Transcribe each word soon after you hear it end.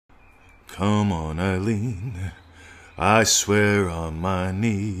Come on, Eileen. I swear on my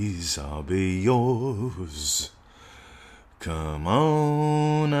knees I'll be yours. Come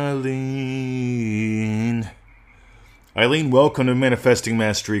on, Eileen. Eileen, welcome to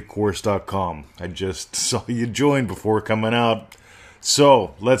ManifestingMasteryCourse.com. I just saw you join before coming out.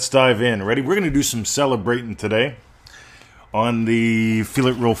 So, let's dive in. Ready? We're going to do some celebrating today. On the Feel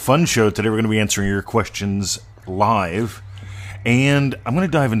It Real Fun show today, we're going to be answering your questions live. And I'm going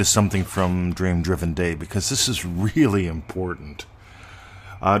to dive into something from Dream Driven Day because this is really important.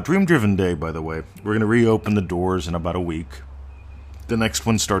 Dream Driven Day, by the way, we're going to reopen the doors in about a week. The next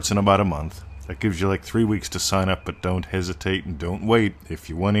one starts in about a month. That gives you like 3 weeks to sign up, but don't hesitate and don't wait. If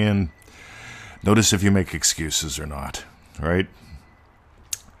you want in, notice if you make excuses or not, right?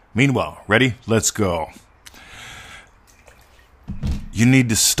 Meanwhile, ready? Let's go. You need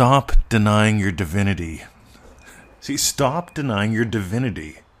to stop denying your divinity. See, stop denying your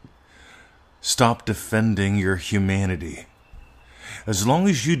divinity. Stop defending your humanity. As long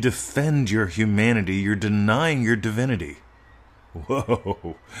as you defend your humanity, you're denying your divinity.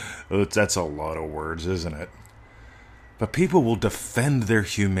 Whoa, that's a lot of words, isn't it? But people will defend their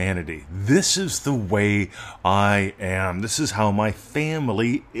humanity. This is the way I am. This is how my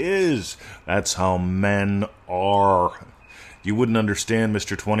family is. That's how men are. You wouldn't understand,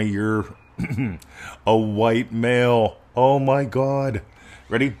 Mr. 20, you're a white male. Oh my God.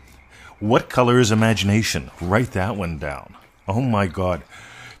 Ready? What color is imagination? Write that one down. Oh my God.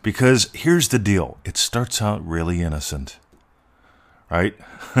 Because here's the deal. It starts out really innocent. Right?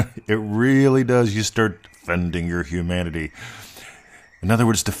 It really does. You start defending your humanity. In other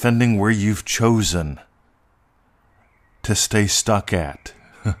words, defending where you've chosen to stay stuck at.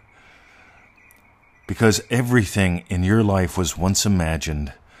 Because everything in your life was once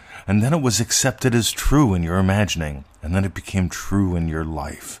imagined, and then it was accepted as true in your imagining, and then it became true in your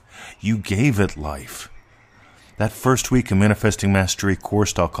life. You gave it life. That first week of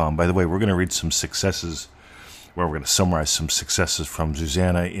ManifestingMasteryCourse.com, by the way, we're going to read some successes, where we're going to summarize some successes from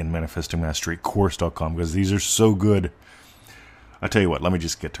Susanna in ManifestingMasteryCourse.com, because these are so good. I'll tell you what, let me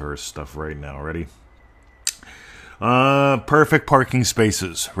just get to her stuff right now. Ready? Perfect parking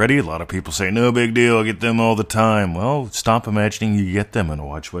spaces. Ready? A lot of people say, no big deal, I get them all the time. Well, stop imagining you get them and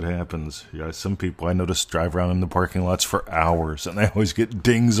watch what happens. Yeah, some people I notice drive around in the parking lots for hours, and they always get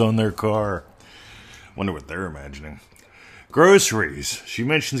dings on their car. Wonder what they're imagining. Groceries. She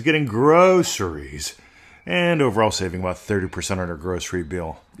mentions getting groceries. And overall saving about 30% on her grocery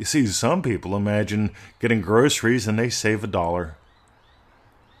bill. You see, some people imagine getting groceries and they save $1.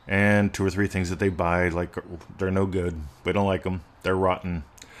 And 2 or 3 things that they buy, like, they're no good. We don't like them. They're rotten.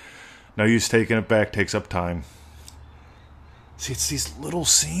 No use taking it back. Takes up time. See, it's these little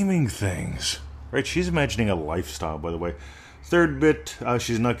seeming things. Right? She's imagining a lifestyle, by the way. Third bit,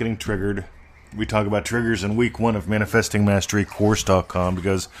 she's not getting triggered. We talk about triggers in week 1 of ManifestingMasteryCourse.com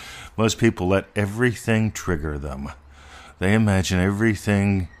because most people let everything trigger them. They imagine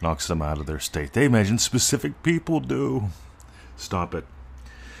everything knocks them out of their state. They imagine specific people do. Stop it.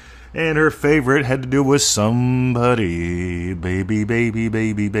 And her favorite had to do with somebody. Baby, baby,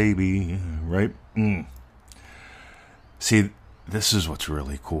 baby, baby. Right? See, this is what's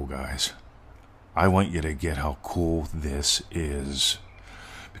really cool, guys. I want you to get how cool this is.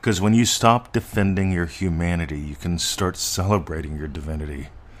 Because when you stop defending your humanity, you can start celebrating your divinity.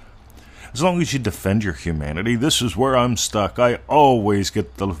 As long as you defend your humanity, this is where I'm stuck. I always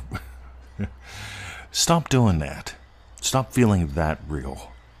get the... Stop doing that. Stop feeling that real.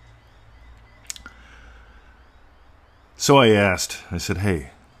 So I said, hey,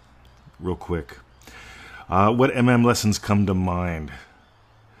 real quick, what MM lessons come to mind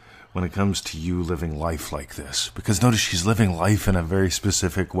when it comes to you living life like this? Because notice she's living life in a very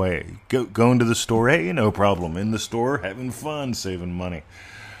specific way. Going to the store, hey, no problem. In the store, having fun, saving money.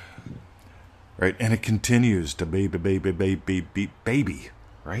 Right? And it continues to baby, baby, baby, baby,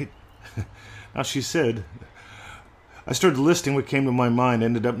 right? Now she said, I started listing what came to my mind,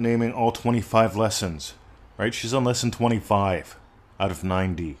 ended up naming all 25 lessons. Right? She's on lesson 25 out of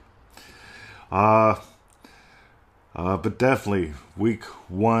 90. But definitely, week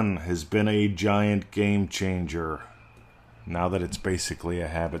 1 has been a giant game changer. Now that it's basically a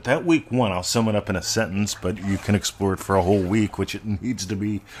habit. That week 1, I'll sum it up in a sentence, but you can explore it for a whole week, which it needs to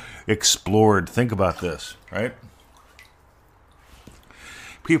be explored. Think about this, right?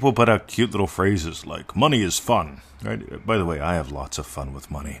 People put out cute little phrases like, money is fun. Right? By the way, I have lots of fun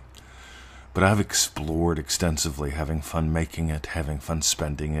with money. But I've explored extensively having fun making it, having fun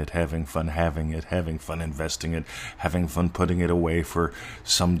spending it, having fun having it, having fun investing it, having fun putting it away for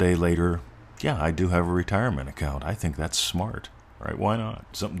someday later. Yeah, I do have a retirement account. I think that's smart. Right? Why not?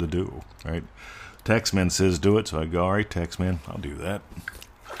 Something to do, right? Taxman says do it, so I go, all right, Taxman, I'll do that.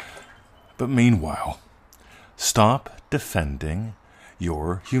 But meanwhile, stop defending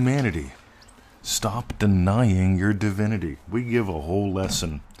your humanity. Stop denying your divinity. We give a whole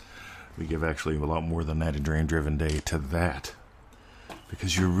lesson. We give actually a lot more than that in Dream Driven Day to that.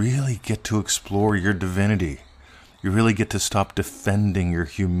 Because you really get to explore your divinity. You really get to stop defending your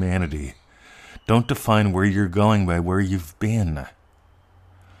humanity. Don't define where you're going by where you've been.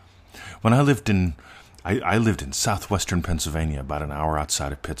 When I lived in southwestern Pennsylvania, about an hour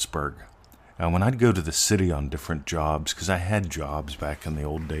outside of Pittsburgh. And when I'd go to the city on different jobs, because I had jobs back in the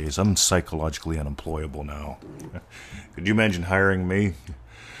old days, I'm psychologically unemployable now. Could you imagine hiring me?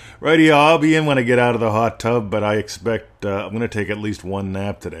 Righty, I'll be in when I get out of the hot tub, but I expect I'm going to take at least one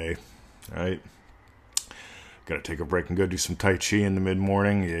nap today. All right? Got to take a break and go do some Tai Chi in the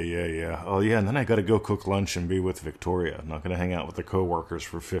mid-morning. Yeah. Oh, yeah, and then I got to go cook lunch and be with Victoria. I'm not going to hang out with the coworkers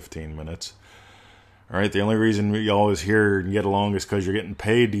for 15 minutes. All right, the only reason we always here and get along is because you're getting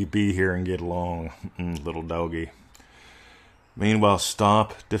paid to be here and get along, little doggy. Meanwhile,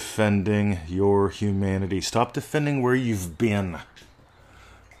 stop defending your humanity. Stop defending where you've been.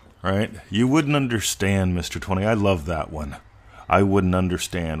 All right? You wouldn't understand, Mr. 20. I love that one. I wouldn't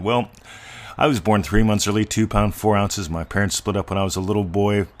understand. Well, I was born 3 months early, 2 pounds 4 ounces. My parents split up when I was a little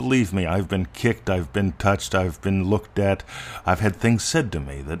boy. Believe me, I've been kicked, I've been touched, I've been looked at. I've had things said to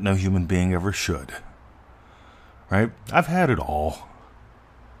me that no human being ever should. Right? I've had it all.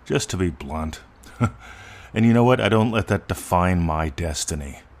 Just to be blunt. And you know what? I don't let that define my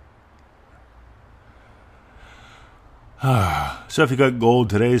destiny. So if you got gold,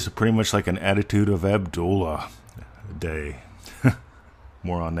 today's pretty much like an Attitude of Abdullah day.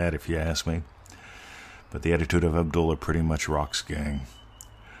 More on that if you ask me. But the Attitude of Abdullah pretty much rocks, gang.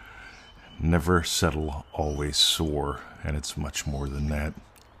 Never settle, always soar. And it's much more than that.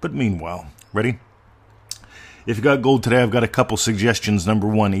 But meanwhile, ready? If you got gold today, I've got a couple suggestions. Number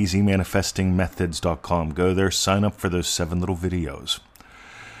one, easymanifestingmethods.com. Go there, sign up for those 7 little videos.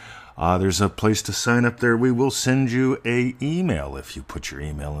 There's a place to sign up there. We will send you an email if you put your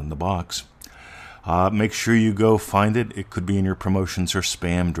email in the box. Make sure you go find it. It could be in your promotions or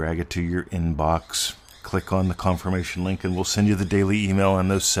spam. Drag it to your inbox. Click on the confirmation link, and we'll send you the daily email on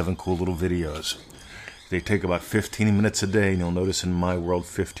those 7 cool little videos. They take about 15 minutes a day, and you'll notice in my world,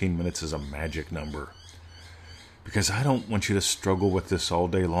 15 minutes is a magic number. Because I don't want you to struggle with this all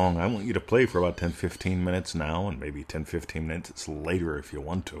day long. I want you to play for about 10-15 minutes now, and maybe 10-15 minutes later if you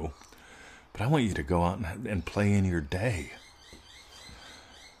want to. But I want you to go out and play in your day.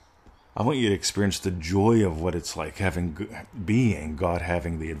 I want you to experience the joy of what it's like being God,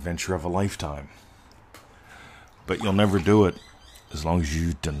 having the adventure of a lifetime. But you'll never do it as long as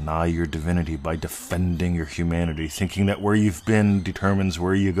you deny your divinity by defending your humanity, thinking that where you've been determines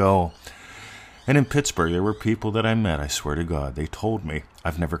where you go. And in Pittsburgh, there were people that I met, I swear to God, they told me,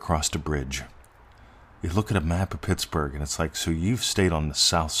 I've never crossed a bridge. You look at a map of Pittsburgh, and it's like, so you've stayed on the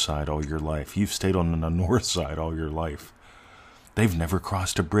south side all your life. You've stayed on the north side all your life. They've never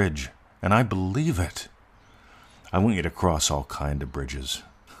crossed a bridge, and I believe it. I want you to cross all kinds of bridges.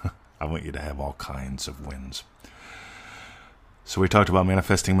 I want you to have all kinds of wins. So we talked about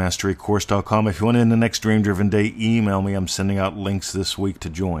ManifestingMasteryCourse.com. If you want to end the next Dream Driven Day, email me. I'm sending out links this week to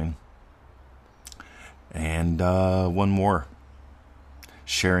join. And one more.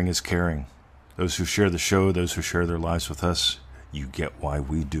 Sharing is caring. Those who share the show, those who share their lives with us, you get why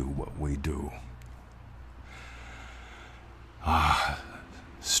we do what we do.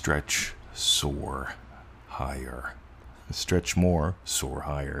 Stretch, soar, higher. Stretch more, soar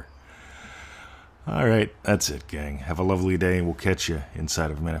higher. All right, that's it, gang. Have a lovely day, and we'll catch you inside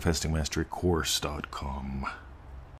of ManifestingMasteryCourse.com.